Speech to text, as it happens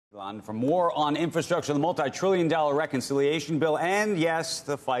For more on infrastructure, the multi-trillion-dollar reconciliation bill, and yes,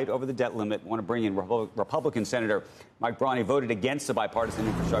 the fight over the debt limit. I want to bring in Republican Senator Mike Braun. He voted against the bipartisan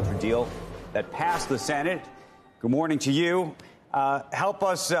infrastructure deal that passed the Senate. Good morning to you. Help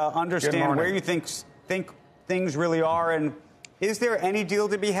us understand where you think things really are, and is there any deal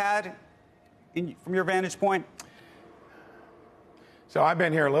to be had from your vantage point? So I've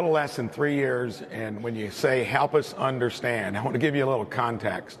been here a little less than 3 years, and when you say help us understand, I want to give you a little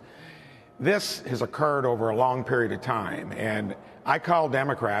context. This has occurred over a long period of time, and I call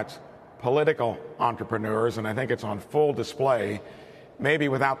Democrats political entrepreneurs, and I think it's on full display, maybe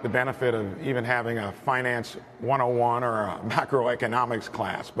without the benefit of even having a finance 101 or a macroeconomics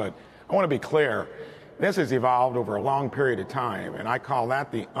class. But I want to be clear, this has evolved over a long period of time, and I call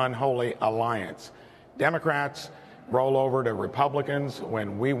that the unholy alliance. Democrats roll over to Republicans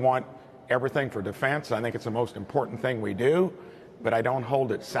when we want everything for defense. I think it's the most important thing we do, but I don't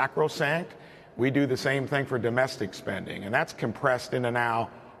hold it sacrosanct. We do the same thing for domestic spending, and that's compressed into now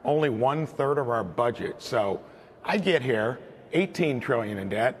only 1/3 of our budget. So I get here, 18 trillion in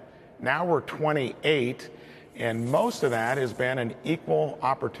debt. Now we're 28, and most of that has been an equal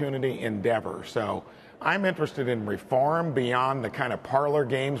opportunity endeavor. So I'm interested in reform beyond the kind of parlor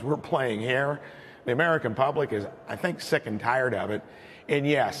games we're playing here. The American public is, I think, sick and tired of it. And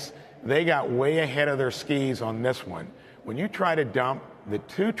yes, they got way ahead of their skis on this one. When you try to dump the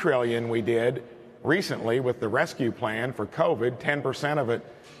 $2 trillion we did recently with the rescue plan for COVID, 10% of it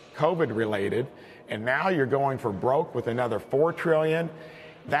COVID related, and now you're going for broke with another $4 trillion,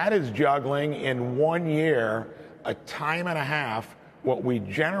 that is juggling in 1 year a time and a half what we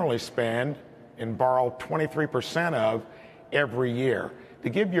generally spend and borrow 23% of every year. To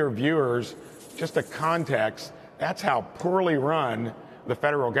give your viewers just a context, that's how poorly run the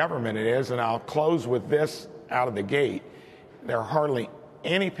federal government is, and I'll close with this out of the gate. There are hardly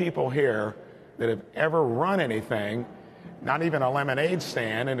any people here that have ever run anything, not even a lemonade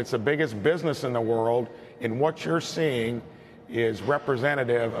stand, and it's the biggest business in the world, and what you're seeing is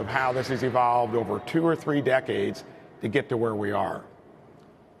representative of how this has evolved over 2 or 3 decades to get to where we are.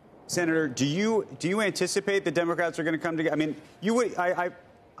 Senator, do you anticipate the Democrats are going to come together? I mean,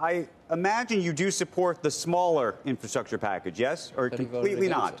 I imagine you do support the smaller infrastructure package, yes? Or completely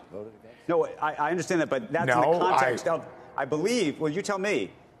not? No, I understand that, but that's in the context of, I believe, well, you tell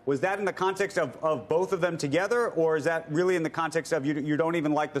me, was that in the context of both of them together, or is that really in the context of you don't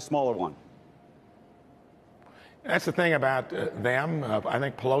even like the smaller one? That's the thing about them. I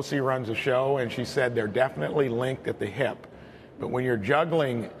think Pelosi runs a show, and she said they're definitely linked at the hip. But when you're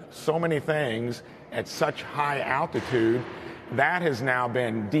juggling so many things at such high altitude, that has now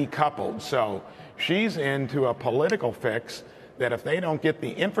been decoupled. So she's into a political fix that if they don't get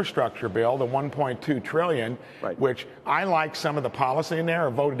the infrastructure bill, the $1.2 trillion, right, which I like some of the policy in there,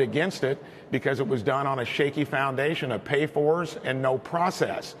 or voted against it because it was done on a shaky foundation of pay-fors and no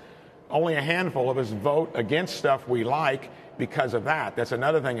process. Only a handful of us vote against stuff we like because of that. That's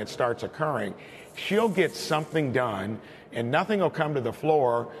another thing that starts occurring. She'll get something done, and nothing will come to the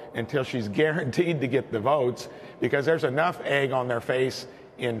floor until she's guaranteed to get the votes, because there's enough egg on their face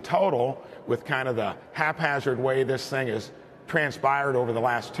in total with kind of the haphazard way this thing has transpired over the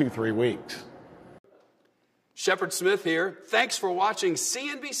last 2-3 weeks. Shepard Smith here. Thanks for watching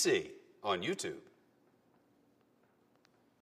CNBC on YouTube.